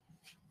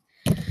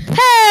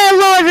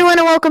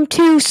welcome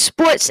to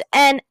Sports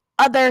and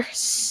Other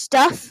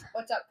Stuff.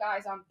 What's up,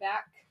 guys? I'm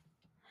back.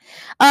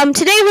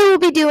 Today we will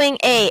be doing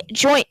a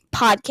joint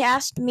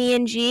podcast. Me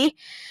and G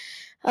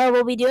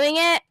will be doing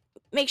it.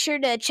 Make sure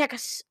to check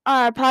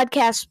our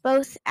podcasts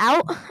both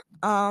out.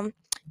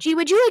 G,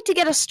 would you like to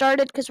get us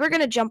started? Because we're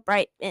going to jump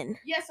right in.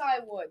 Yes, I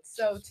would.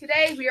 So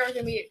today we are going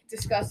to be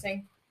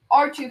discussing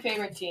our two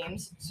favorite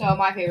teams. So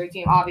my favorite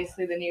team,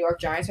 obviously, the New York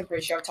Giants. I'm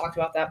pretty sure I've talked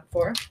about that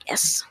before.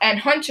 Yes. And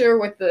Hunter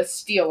with the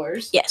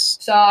Steelers. Yes.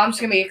 So I'm just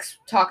going to be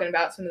talking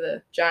about some of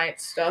the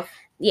Giants stuff.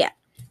 Yeah.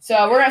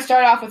 So we're going to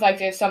start off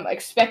with some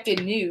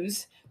expected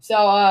news.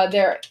 So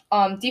their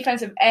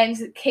defensive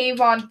ends,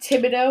 Kayvon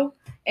Thibodeaux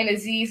and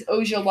Azeez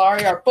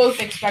Ojulari, are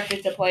both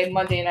expected to play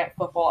Monday Night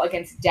Football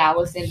against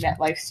Dallas in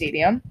MetLife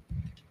Stadium.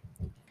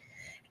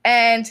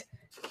 And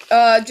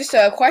just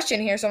a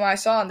question here, someone I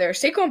saw on there.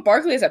 Saquon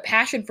Barkley has a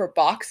passion for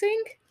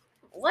boxing?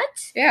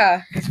 What?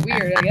 Yeah, it's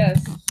weird, I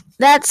guess.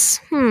 That's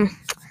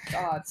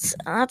Odd.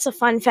 That's a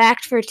fun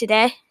fact for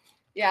today.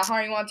 Yeah,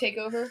 Harry, you want to take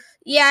over?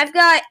 Yeah, I've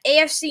got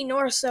AFC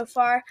North so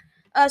far.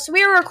 So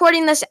we are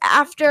recording this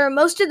after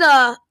most of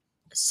the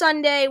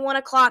Sunday 1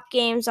 o'clock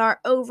games are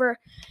over.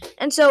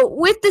 And so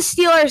with the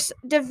Steelers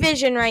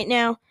division right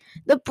now,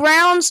 the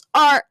Browns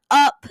are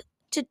up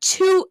to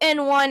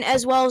 2-1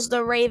 as well as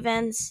the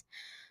Ravens.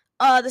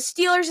 The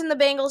Steelers and the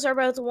Bengals are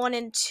both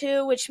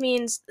 1-2, which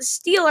means the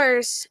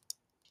Steelers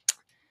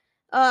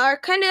are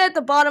kind of at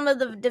the bottom of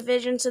the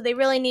division, so they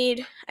really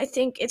need, I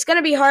think it's going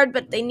to be hard,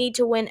 but they need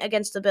to win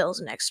against the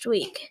Bills next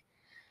week.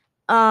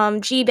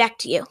 G, back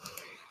to you.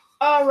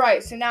 All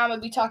right, so now I'm going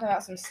to be talking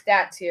about some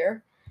stats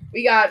here.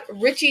 We got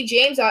Richie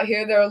James out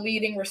here, their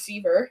leading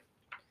receiver,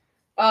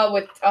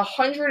 with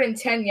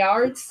 110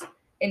 yards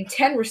and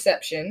 10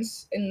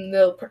 receptions in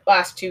the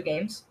last two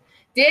games.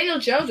 Daniel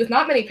Jones with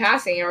not many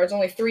passing yards,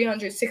 only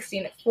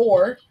 316 at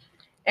 4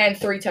 and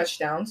 3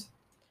 touchdowns.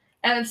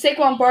 And then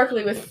Saquon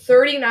Barkley with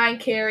 39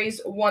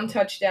 carries, 1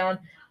 touchdown,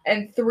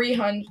 and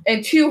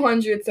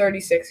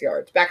 236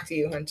 yards. Back to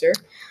you, Hunter.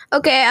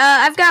 Okay,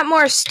 I've got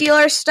more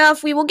Steelers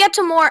stuff. We will get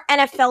to more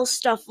NFL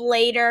stuff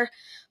later,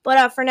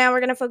 but for now we're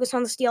going to focus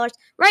on the Steelers.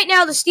 Right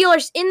now, the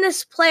Steelers in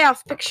this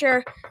playoff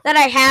picture that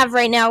I have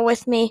right now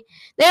with me,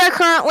 they are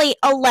currently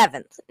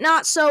 11th.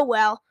 Not so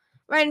well.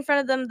 Right in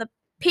front of them, the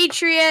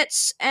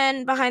Patriots,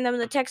 and behind them,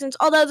 the Texans.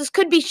 Although this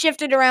could be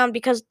shifted around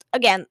because,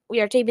 again,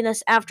 we are taping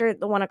this after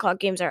the 1 o'clock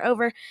games are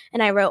over,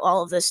 and I wrote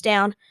all of this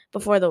down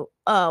before the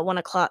 1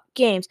 o'clock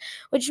games,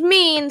 which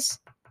means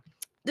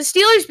the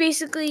Steelers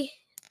basically,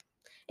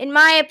 in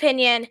my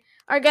opinion,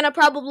 are going to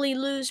probably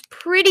lose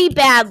pretty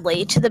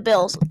badly to the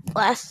Bills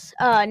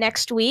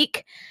next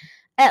week,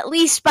 at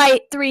least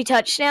by 3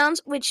 touchdowns,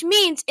 which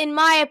means, in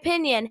my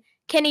opinion,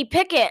 Kenny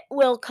Pickett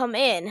will come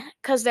in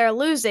because they're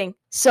losing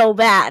so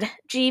bad.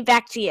 G,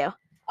 back to you.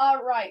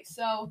 All right,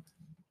 so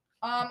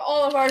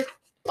all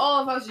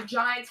of us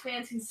Giants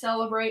fans can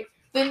celebrate.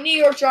 The New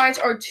York Giants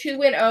are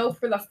 2-0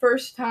 for the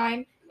first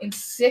time in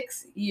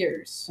 6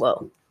 years.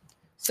 Whoa.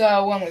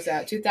 So when was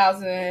that?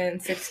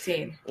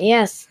 2016.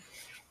 Yes.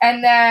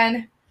 And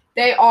then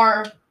they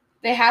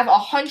have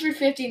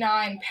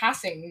 159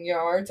 passing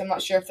yards. I'm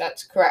not sure if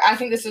that's correct. I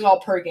think this is all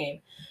per game.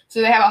 So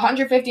they have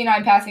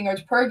 159 passing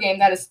yards per game.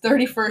 That is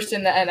 31st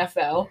in the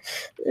NFL.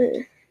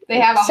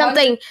 They have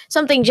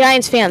something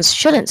Giants fans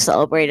shouldn't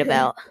celebrate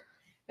about.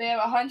 They have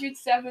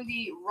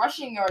 170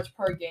 rushing yards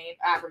per game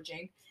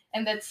averaging,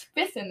 and that's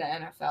 5th in the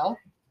NFL.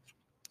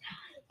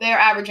 They are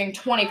averaging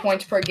 20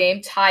 points per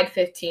game, tied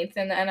 15th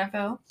in the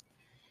NFL.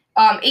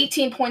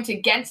 18 points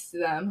against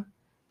them,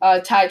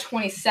 tied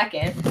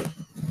 22nd,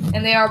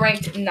 and they are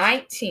ranked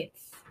 19th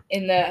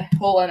in the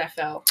whole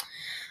NFL.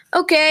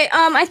 Okay,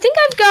 I think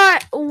I've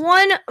got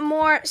one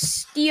more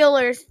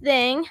Steeler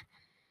thing.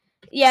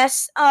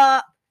 Yes,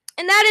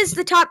 and that is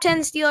the top 10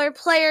 Steeler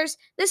players.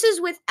 This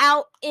is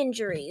without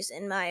injuries,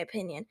 in my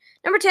opinion.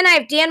 Number 10, I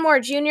have Dan Moore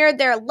Jr.,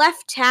 their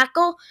left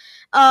tackle.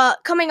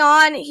 Coming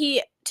on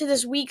to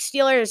this weak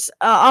Steelers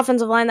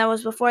offensive line that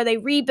was before. They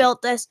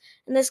rebuilt this,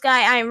 and this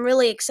guy I am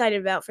really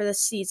excited about for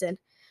this season.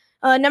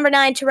 Number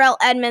 9, Terrell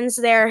Edmunds,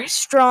 their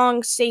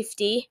strong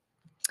safety.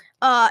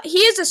 He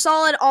is a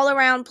solid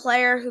all-around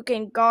player who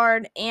can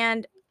guard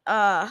and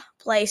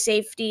play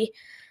safety.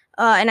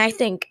 And I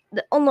think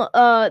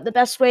the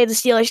best way the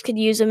Steelers could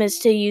use him is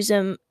to use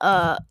him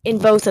in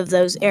both of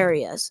those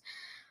areas.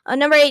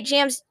 Number 8,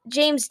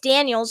 James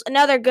Daniels,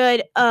 another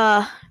good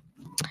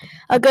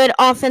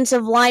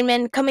offensive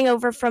lineman coming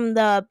over from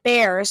the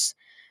Bears,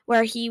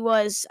 where he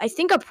was, I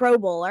think, a Pro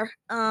Bowler.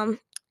 And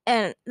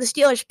the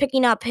Steelers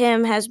picking up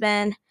him has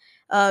been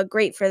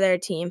great for their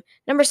team.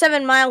 Number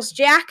 7, Miles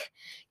Jack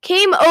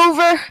came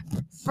over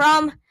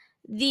from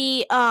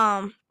the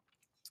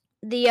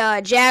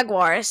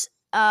Jaguars,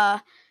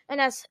 and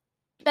has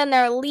been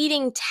their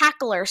leading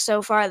tackler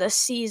so far this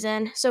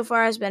season. So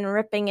far has been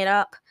ripping it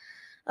up.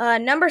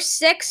 Number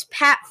 6,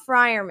 Pat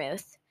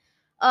Freiermuth.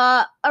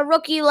 A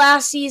rookie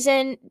last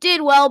season,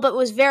 did well but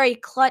was very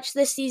clutch.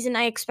 This season,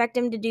 I expect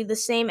him to do the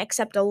same,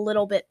 except a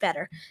little bit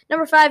better.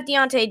 Number 5,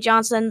 Deontay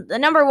Johnson, the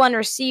number 1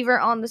 receiver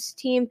on this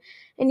team,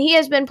 and he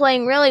has been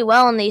playing really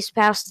well in these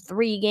past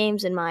 3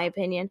 games, in my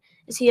opinion,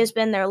 as he has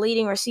been their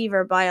leading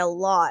receiver by a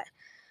lot.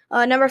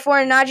 Number 4,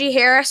 Najee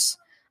Harris.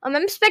 I'm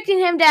expecting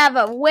him to have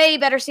a way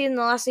better season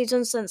than last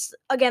season since,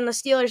 again, the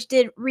Steelers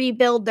did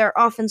rebuild their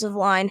offensive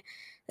line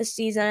this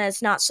season, and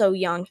it's not so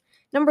young.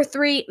 Number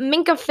 3,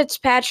 Minkah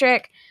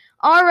Fitzpatrick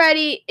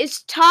already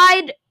is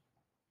tied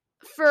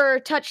for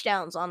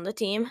touchdowns on the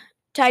team.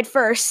 Tied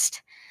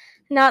first.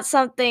 Not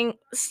something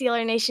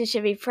Steeler Nation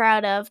should be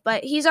proud of,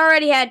 but he's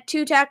already had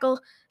 2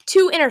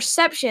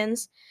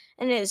 interceptions,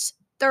 and is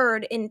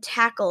 3rd in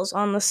tackles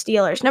on the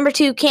Steelers. Number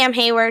 2, Cam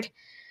Hayward.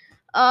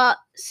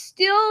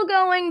 Still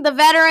going. The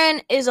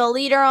veteran is a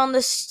leader on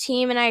this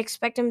team, and I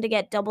expect him to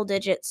get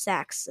double-digit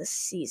sacks this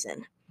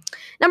season.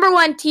 Number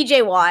 1,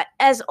 TJ Watt.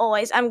 As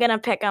always, I'm going to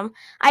pick him.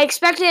 I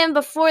expected him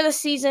before the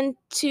season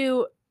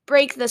to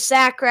break the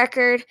sack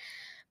record,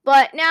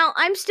 but now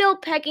I'm still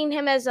pegging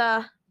him as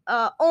a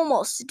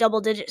almost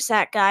double-digit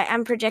sack guy.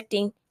 I'm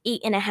projecting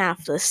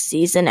 8.5 this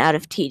season out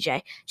of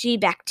TJ. G,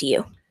 back to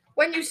you.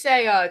 When you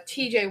say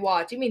TJ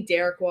Watt, do you mean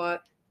Derek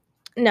Watt?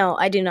 No,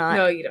 I do not.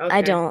 No, you don't. Okay.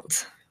 I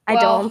don't. Well,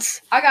 I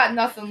don't. I got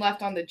nothing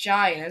left on the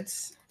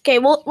Giants. Okay,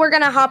 well, we're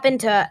going to hop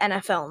into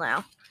NFL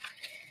now.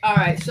 All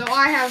right, so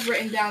I have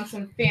written down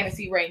some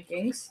fantasy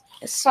rankings.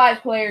 Yes.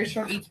 5 players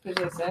from each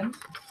position.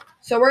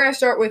 So we're going to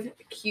start with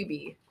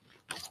QB.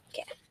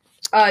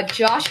 Okay.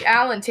 Josh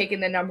Allen taking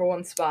the number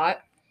 1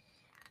 spot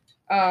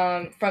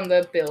from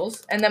the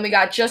Bills. And then we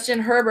got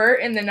Justin Herbert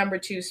in the number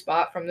 2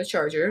 spot from the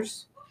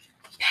Chargers.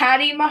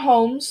 Patty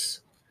Mahomes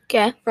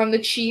from the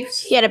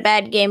Chiefs. He had a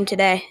bad game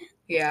today.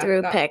 Yeah. Threw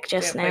a pick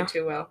just now. Didn't play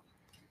too well.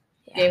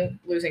 Yeah.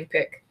 Game-losing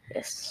pick.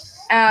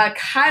 Yes.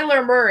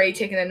 Kyler Murray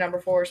taking the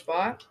number 4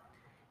 spot.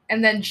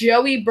 And then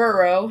Joey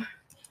Burrow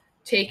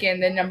taking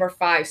the number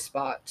 5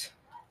 spot.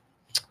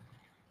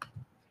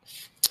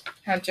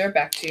 Hunter,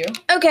 back to you.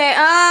 Okay,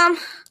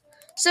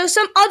 so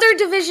some other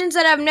divisions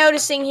that I'm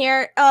noticing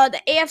here, the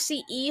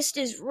AFC East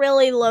is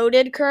really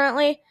loaded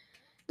currently.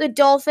 The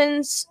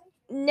Dolphins,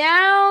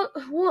 now,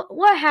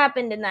 what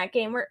happened in that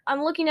game?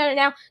 I'm looking at it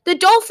now. The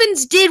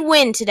Dolphins did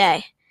win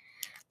today.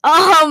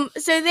 So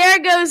there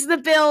goes the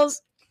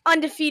Bills'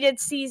 undefeated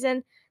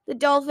season. The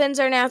Dolphins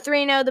are now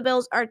 3-0. The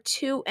Bills are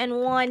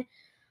 2-1.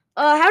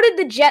 How did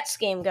the Jets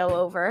game go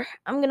over?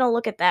 I'm going to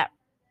look at that.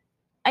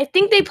 I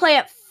think they play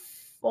at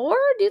 4,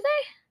 do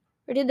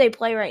they? Or did they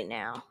play right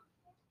now?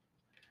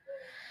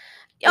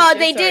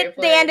 They did.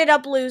 They ended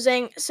up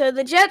losing. So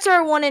the Jets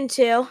are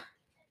 1-2.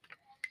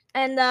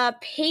 And the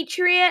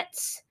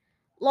Patriots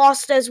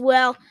lost as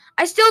well.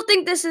 I still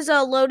think this is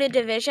a loaded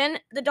division.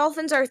 The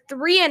Dolphins are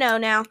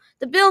 3-0 now.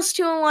 The Bills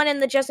 2-1, and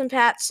the Jets and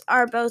Pats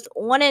are both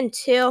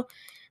 1-2.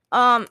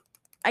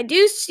 I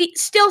do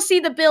still see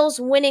the Bills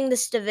winning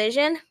this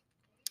division,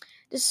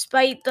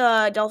 despite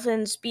the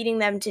Dolphins beating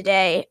them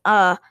today.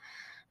 But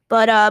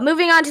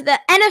moving on to the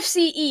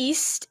NFC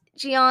East,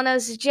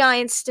 Gianna's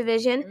Giants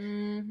division.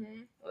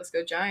 Mm-hmm. Let's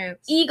go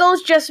Giants.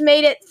 Eagles just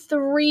made it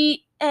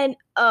 3-0.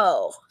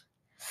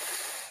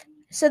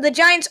 So the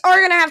Giants are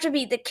going to have to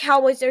beat the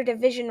Cowboys, their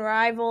division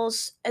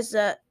rivals, as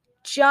the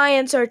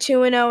Giants are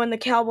 2-0 and the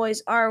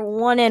Cowboys are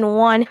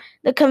 1-1.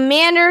 The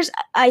Commanders,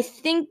 I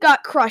think,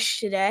 got crushed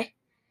today,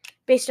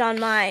 based on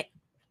my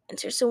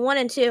answer. So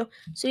 1-2.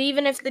 So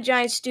even if the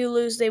Giants do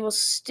lose, they will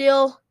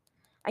still,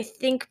 I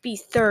think, be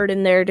 3rd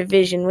in their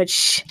division,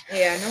 which...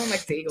 Yeah, no one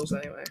likes the Eagles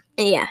anyway.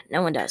 Yeah,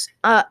 no one does.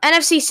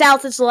 NFC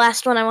South is the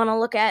last one I want to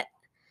look at.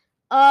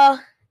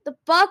 The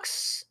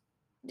Bucks,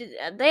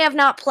 they have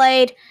not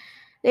played.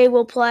 They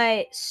will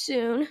play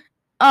soon.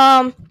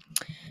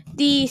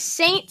 The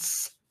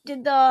Saints,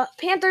 did the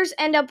Panthers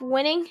end up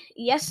winning?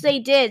 Yes, they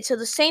did. So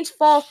the Saints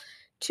fall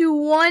to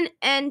 1-2.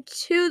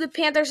 The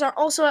Panthers are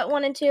also at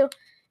 1-2.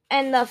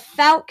 And the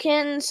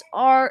Falcons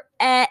are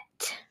at...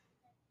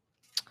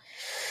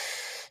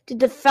 Did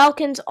the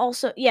Falcons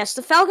also... Yes,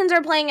 the Falcons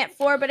are playing at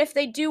 4, but if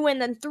they do win,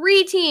 then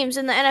 3 teams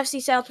in the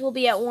NFC South will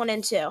be at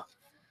 1-2.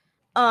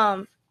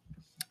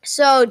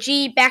 So,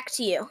 G, back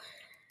to you.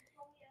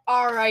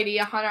 Alrighty,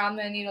 Hunter, I'm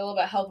going to need a little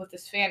bit of help with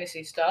this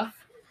fantasy stuff,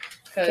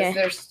 because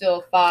there's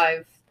still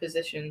 5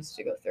 positions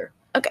to go through.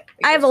 Okay,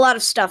 I have a lot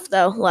of stuff,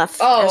 though, left.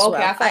 Oh,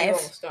 okay, I thought you were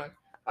almost done.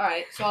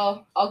 Alright,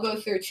 so I'll go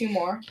through 2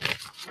 more.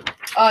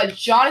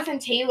 Jonathan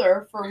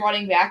Taylor for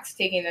running backs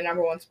taking the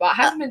number 1 spot.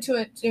 Hasn't been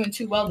doing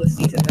too well this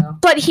season, though.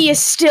 But he is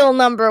still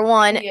number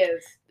 1. He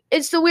is.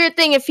 It's the weird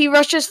thing. If he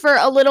rushes for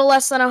a little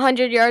less than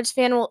 100 yards,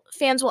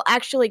 fans will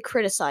actually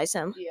criticize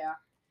him. Yeah.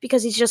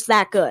 Because he's just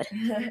that good.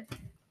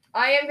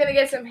 I am going to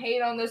get some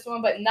hate on this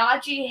one, but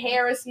Najee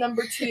Harris,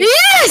 number 2.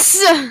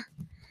 Yes!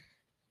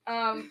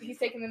 He's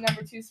taking the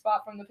number 2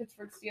 spot from the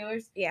Pittsburgh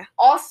Steelers. Yeah.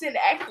 Austin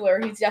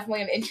Eckler, he's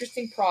definitely an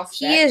interesting prospect.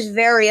 He is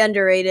very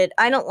underrated.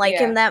 I don't like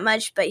him that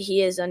much, but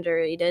he is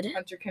underrated.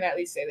 Hunter can at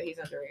least say that he's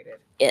underrated.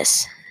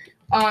 Yes.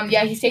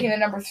 Yeah, he's taking the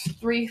number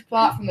 3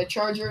 spot from the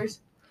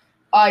Chargers.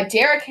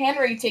 Derrick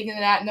Henry taking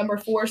that number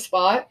 4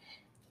 spot.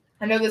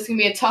 I know this is going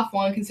to be a tough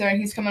one considering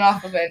he's coming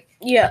off of it.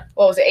 Yeah.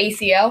 What was it,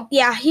 ACL?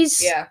 Yeah,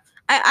 he's. Yeah.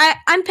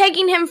 I'm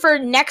pegging him for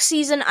next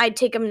season. I'd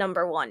take him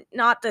number 1,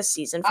 not this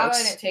season, I folks.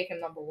 wouldn't take him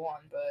number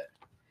 1, but.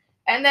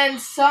 And then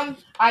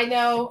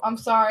I'm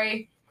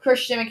sorry,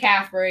 Christian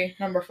McCaffrey,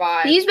 number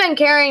 5. He's been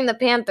carrying the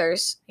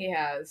Panthers. He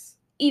has.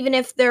 Even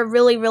if they're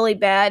really, really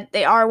bad,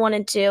 they are 1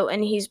 and 2,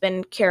 and he's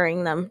been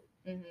carrying them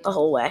the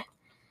whole way.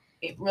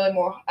 Really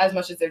more, as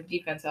much as their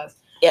defense has.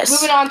 Yes.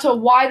 Moving on to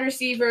wide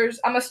receivers,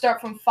 I'm going to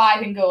start from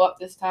 5 and go up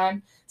this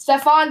time.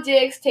 Stephon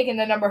Diggs taking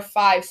the number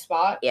 5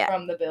 spot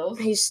from the Bills.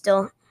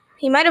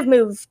 He might have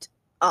moved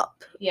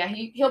up. Yeah,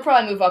 he'll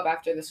probably move up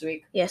after this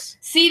week. Yes.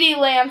 CeeDee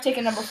Lamb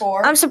taking number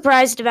 4. I'm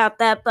surprised about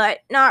that,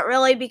 but not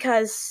really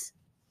because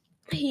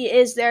he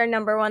is their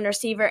number 1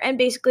 receiver and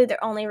basically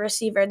their only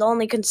receiver. The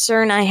only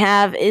concern I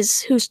have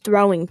is who's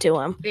throwing to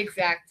him.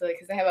 Exactly,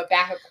 because they have a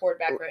backup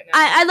quarterback right now.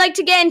 I'd like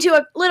to get into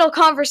a little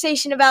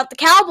conversation about the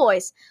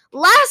Cowboys.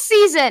 Last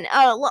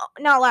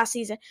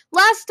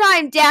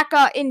time Dak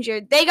got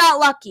injured, they got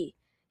lucky.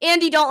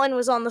 Andy Dalton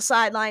was on the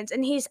sidelines,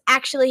 and he's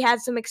actually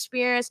had some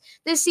experience.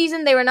 This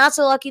season, they were not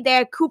so lucky. They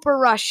had Cooper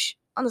Rush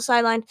on the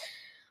sideline.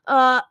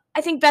 I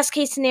think best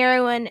case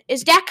scenario,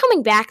 is Dak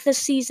coming back this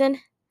season?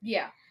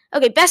 Yeah.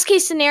 Okay, best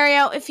case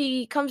scenario, if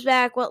he comes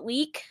back, what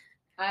week?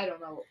 I don't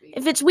know what week.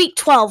 If it's week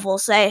 12, we'll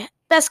say.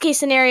 Best case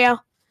scenario,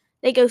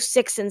 they go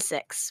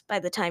 6-6 by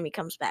the time he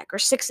comes back, or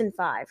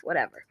 6-5,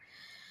 whatever.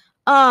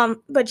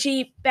 But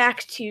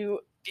back to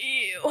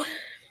you.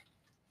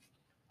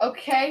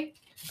 Okay.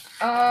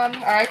 All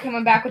right,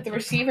 coming back with the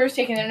receivers,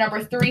 taking the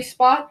number 3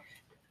 spot.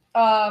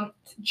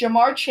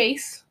 Jamar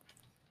Chase.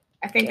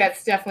 I think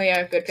that's definitely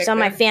a good pick. It's on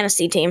my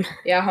fantasy team.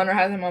 Yeah, Hunter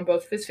has him on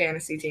both of his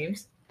fantasy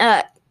teams.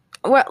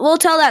 We'll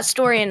tell that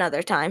story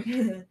another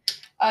time.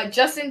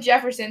 Justin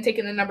Jefferson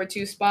taking the number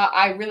 2 spot.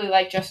 I really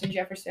like Justin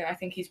Jefferson. I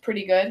think he's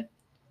pretty good.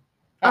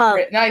 Not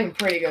even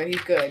pretty good.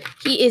 He's good.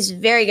 He is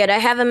very good. I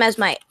have him as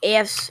my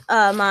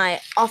my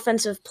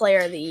offensive player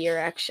of the year,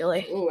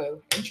 actually.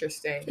 Ooh,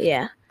 interesting.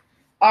 Yeah.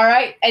 All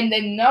right, and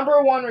the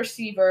number 1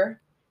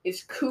 receiver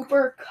is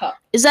Cooper Kupp.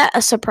 Is that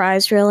a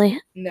surprise,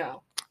 really?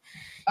 No.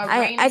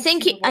 I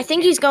think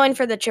he's going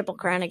for the Triple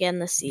Crown again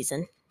this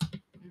season.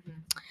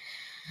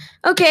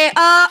 Okay,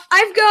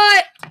 I've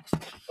got.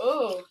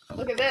 Oh,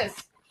 look at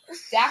this.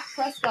 Dak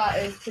Prescott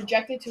is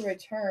projected to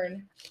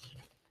return,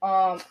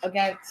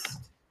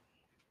 against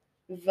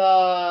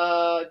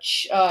the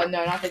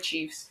not the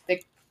Chiefs,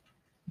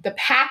 the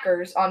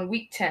Packers on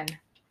week 10.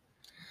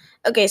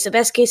 Okay, so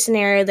best case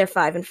scenario, they're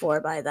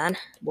 5-4 by then.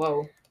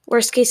 Whoa.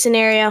 Worst case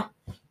scenario,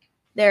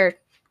 they're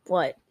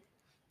what?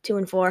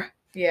 2-4.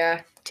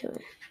 Yeah.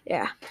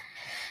 Yeah.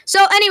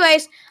 So,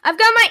 anyways, I've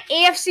got my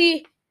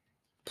AFC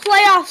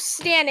playoff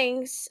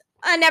standings.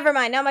 Never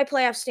mind, not my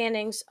playoff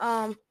standings.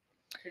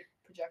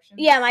 Projections?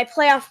 Yeah, my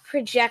playoff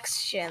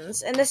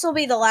projections. And this will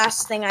be the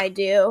last thing I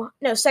do.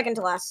 No, second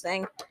to last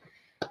thing.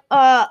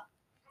 My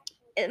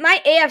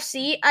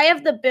AFC, I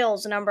have the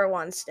Bills number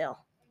 1 still.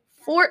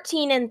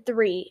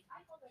 14-3.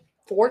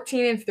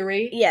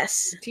 14-3?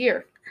 Yes.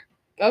 Tier.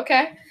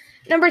 Okay.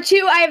 Number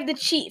 2, I have the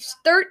Chiefs.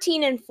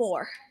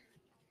 13-4.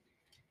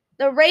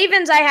 The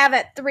Ravens I have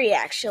at 3,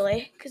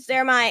 actually, because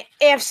they're my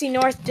AFC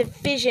North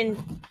Division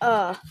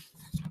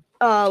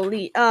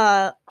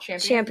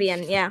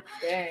champion. Yeah.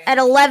 Dang. At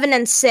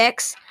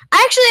 11-6.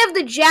 I actually have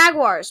the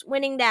Jaguars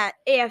winning that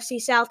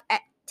AFC South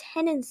at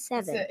 10-7.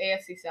 What's the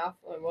AFC South?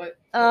 What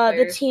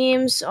The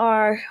teams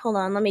are. Hold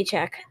on, let me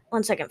check.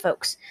 1 second,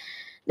 folks.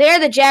 They are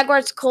the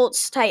Jaguars,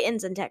 Colts,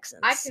 Titans, and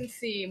Texans. I can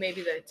see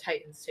maybe the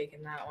Titans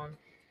taking that one.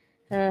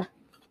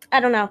 I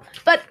don't know.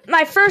 But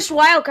my first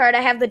wild card,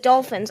 I have the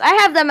Dolphins. I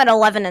have them at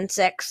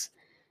 11-6.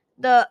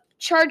 The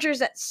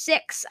Chargers at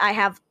 6. I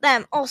have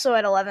them also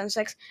at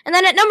 11-6. And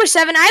then at number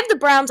 7, I have the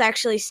Browns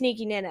actually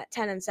sneaking in at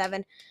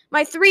 10-7.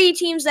 My 3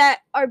 teams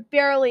that are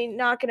barely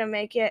not going to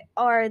make it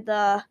are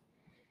the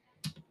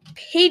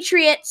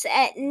Patriots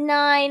at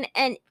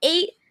 9-8,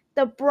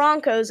 the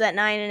Broncos at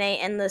 9-8,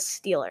 and the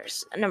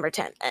Steelers at number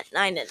 10 at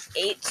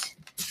 9-8.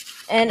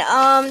 And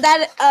I'm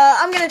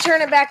going to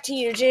turn it back to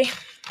you, G.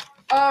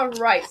 All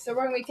right, so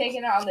we're going to be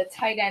taking it on the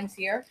tight ends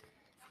here.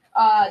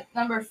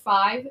 Number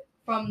 5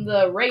 from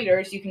the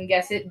Raiders, you can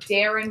guess it,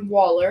 Darren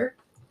Waller.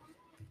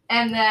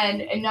 And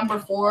then in number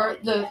 4,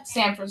 the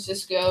San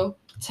Francisco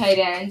tight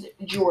end,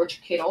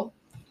 George Kittle.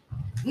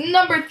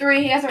 Number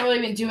 3, he hasn't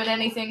really been doing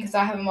anything because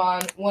I have him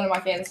on one of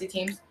my fantasy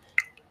teams.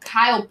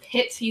 Kyle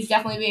Pitts, he's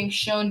definitely being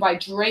shown by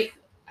Drake.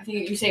 I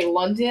think you say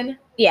London.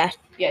 Yeah.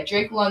 Yeah,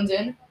 Drake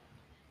London.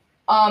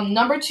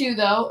 Number 2,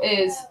 though,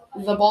 is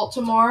the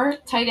Baltimore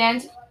tight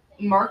end,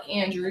 Mark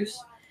Andrews.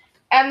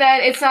 And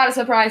then it's not a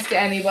surprise to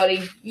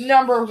anybody.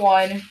 Number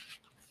 1,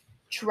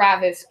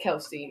 Travis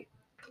Kelce.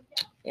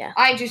 Yeah.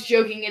 I'm just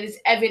joking. It is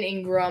Evan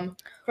Ingram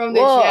from the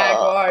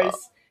Jaguars.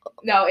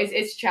 No,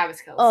 it's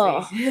Travis Kelce.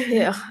 Oh,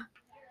 yeah.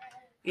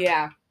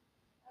 Yeah.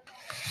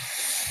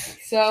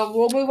 So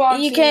we'll move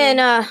on. You can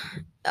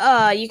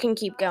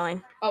keep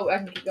going. Oh, I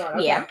can keep going.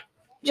 Okay. Yeah.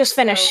 Just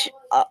finish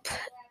up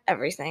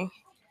everything.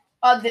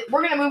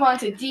 We're gonna move on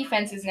to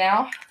defenses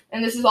now,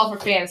 and this is all for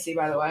fantasy,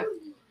 by the way.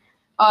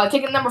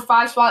 Taking the number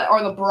 5 spot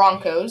are the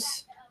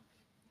Broncos.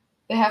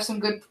 They have some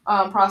good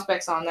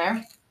prospects on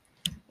there,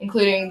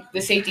 including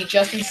the safety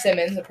Justin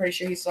Simmons. I'm pretty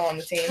sure he's still on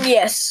the team.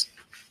 Yes.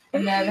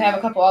 And then they have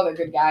a couple other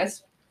good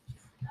guys.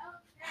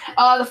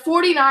 The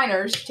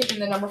 49ers taking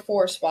the number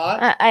 4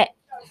 spot.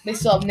 They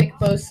still have Nick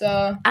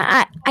Bosa.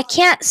 I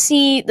can't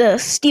see the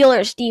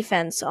Steelers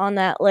defense on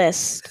that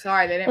list.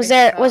 Sorry, they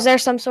didn't. Was there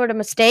some sort of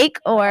mistake,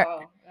 or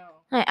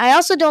no. I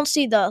also don't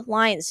see the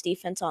Lions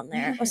defense on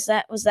there. Was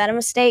that a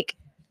mistake?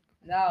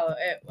 No,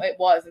 it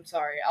was. I'm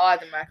sorry. I'll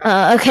add them back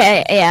on.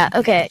 Okay.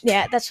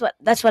 Yeah. That's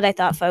what I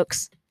thought,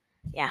 folks.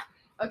 Yeah.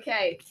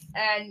 Okay,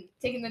 and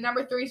taking the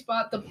number 3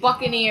 spot, the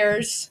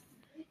Buccaneers.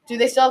 Do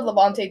they still have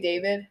Levante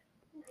David?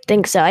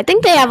 Think so. I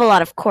think they have a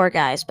lot of core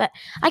guys, but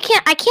I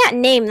can't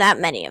name that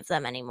many of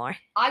them anymore.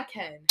 I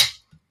can.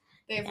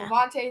 They have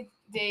Levante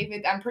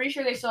David. I'm pretty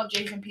sure they still have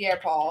Jason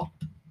Pierre-Paul.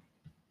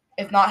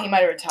 If not, he might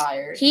have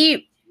retired.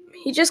 He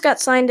just got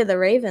signed to the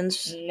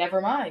Ravens.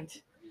 Never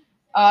mind.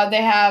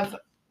 They have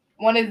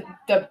one of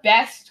the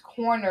best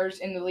corners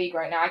in the league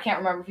right now. I can't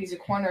remember if he's a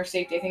corner or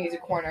safety. I think he's a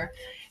corner.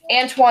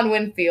 Antoine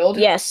Winfield.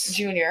 Yes.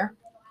 Jr.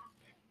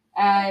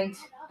 And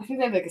I think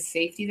they have like a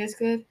safety that's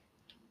good.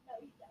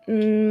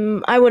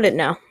 I wouldn't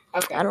know.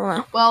 Okay. I don't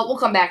know. Well, we'll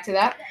come back to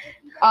that.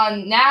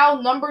 Now,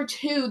 number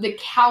 2, the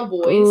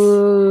Cowboys.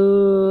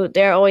 Ooh,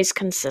 they're always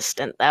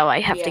consistent, though.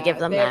 I have to give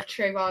them that.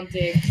 They have Trayvon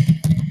Diggs,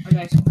 a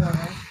nice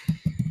corner.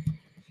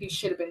 He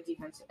should have been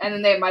defensive. And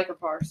then they have Micah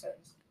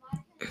Parsons,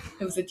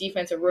 who was the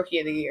defensive rookie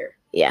of the year.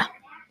 Yeah.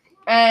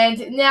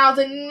 And now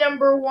the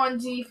number 1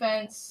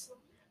 defense,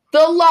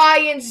 the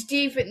Lions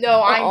defense.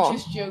 No, I'm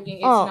just joking.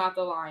 It's not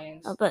the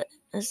Lions. But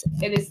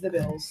it is the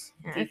Bills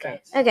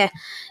defense. Okay.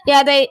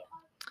 Yeah, they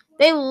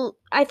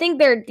I think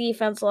their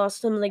defense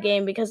lost them the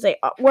game because they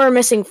were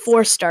missing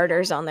 4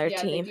 starters on their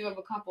team. Yeah, they do have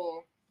a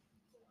couple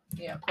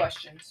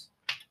questions.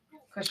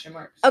 Question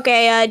marks.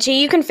 Okay,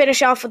 G, you can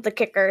finish off with the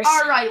kickers.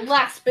 All right,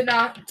 last but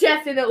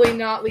definitely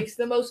not least,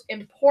 the most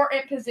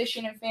important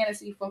position in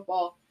fantasy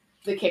football,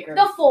 the kicker.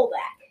 The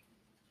fullback.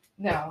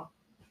 No,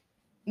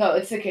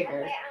 it's the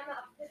kicker.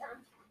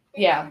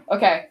 Yeah,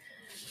 okay.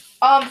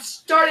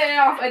 Starting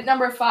off at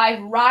number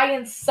 5,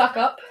 Ryan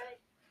Suckup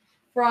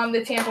from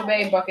the Tampa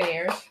Bay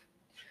Buccaneers.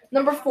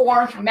 Number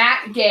 4,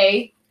 Matt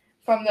Gay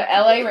from the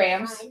LA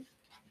Rams.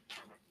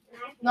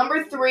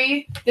 Number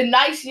 3, the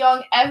nice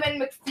young Evan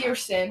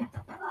McPherson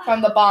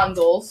from the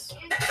Bengals.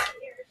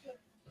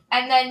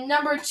 And then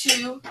number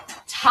 2,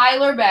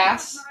 Tyler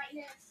Bass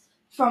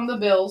from the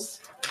Bills.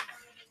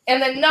 And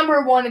then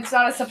number 1, it's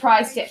not a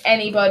surprise to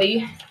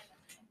anybody,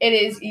 it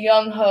is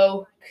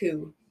Younghoe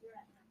Koo.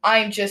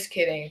 I'm just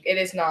kidding. It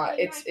is not.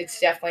 It's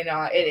definitely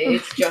not.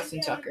 It's Justin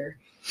Tucker.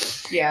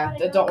 Yeah,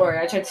 don't worry.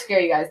 I tried to scare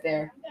you guys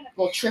there.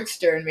 Little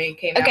trickster in me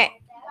came out. Okay.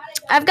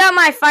 I've got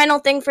my final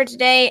thing for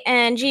today.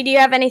 And, G, do you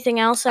have anything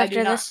else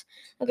after this?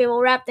 Okay, we'll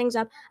wrap things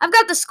up. I've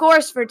got the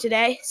scores for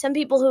today. Some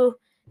people who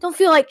don't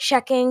feel like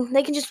checking,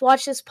 they can just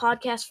watch this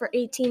podcast for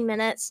 18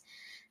 minutes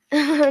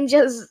and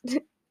just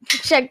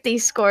check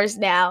these scores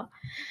now.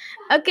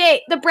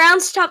 Okay, the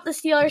Browns topped the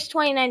Steelers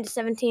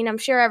 29-17. I'm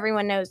sure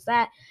everyone knows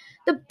that.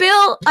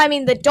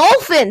 The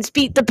Dolphins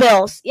beat the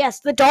Bills.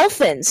 Yes, the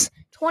Dolphins,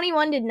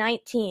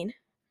 21-19.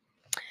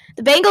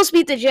 The Bengals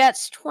beat the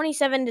Jets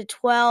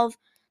 27-12.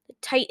 The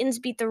Titans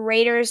beat the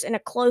Raiders in a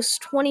close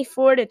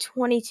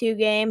 24-22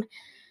 game.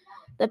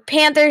 The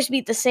Panthers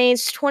beat the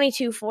Saints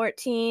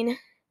 22-14.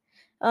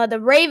 The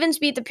Ravens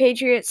beat the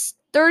Patriots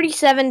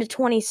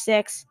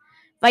 37-26.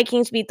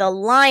 Vikings beat the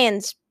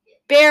Lions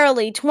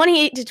barely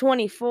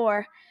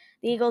 28-24.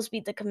 The Eagles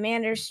beat the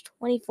Commanders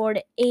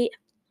 24-8.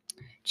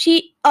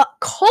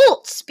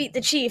 Colts beat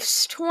the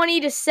Chiefs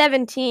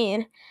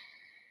 20-17.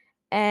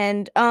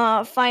 And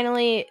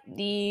finally,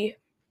 the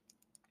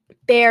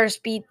Bears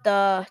beat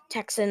the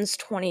Texans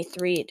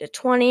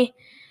 23-20.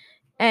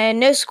 And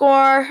no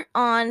score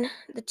on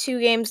the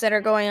 2 games that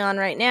are going on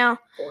right now.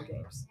 4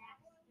 games.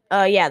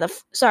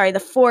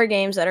 The 4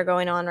 games that are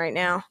going on right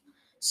now.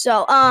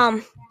 So,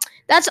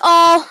 that's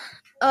all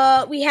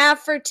we have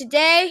for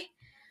today.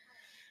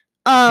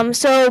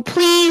 So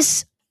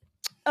please,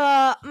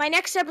 my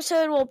next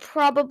episode will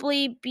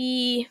probably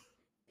be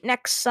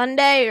next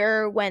Sunday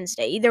or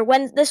Wednesday. Either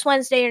this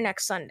Wednesday or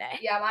next Sunday.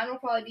 Yeah, mine will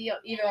probably be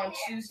either on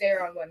Tuesday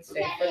or on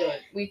Wednesday for the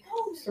week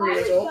 3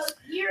 results.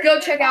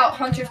 Go check out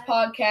Hunter's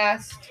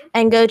podcast.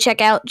 And go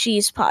check out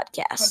G's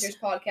podcast. Hunter's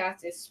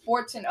podcast is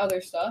sports and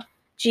other stuff.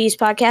 G's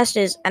podcast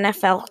is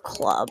NFL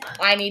Club.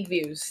 I need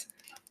views.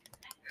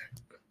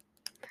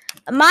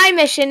 My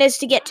mission is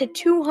to get to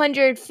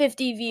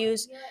 250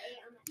 views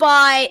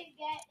by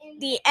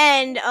the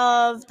end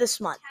of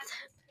this month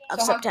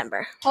of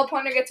September. Help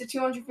Hunter get to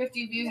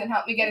 250 views and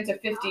help me get it to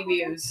 50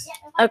 views.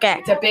 Okay.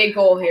 It's a big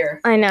goal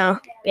here. I know.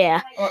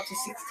 Yeah. I'm up to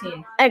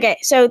 16. Okay,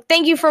 so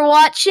thank you for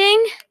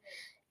watching,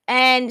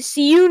 and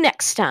see you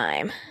next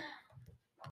time.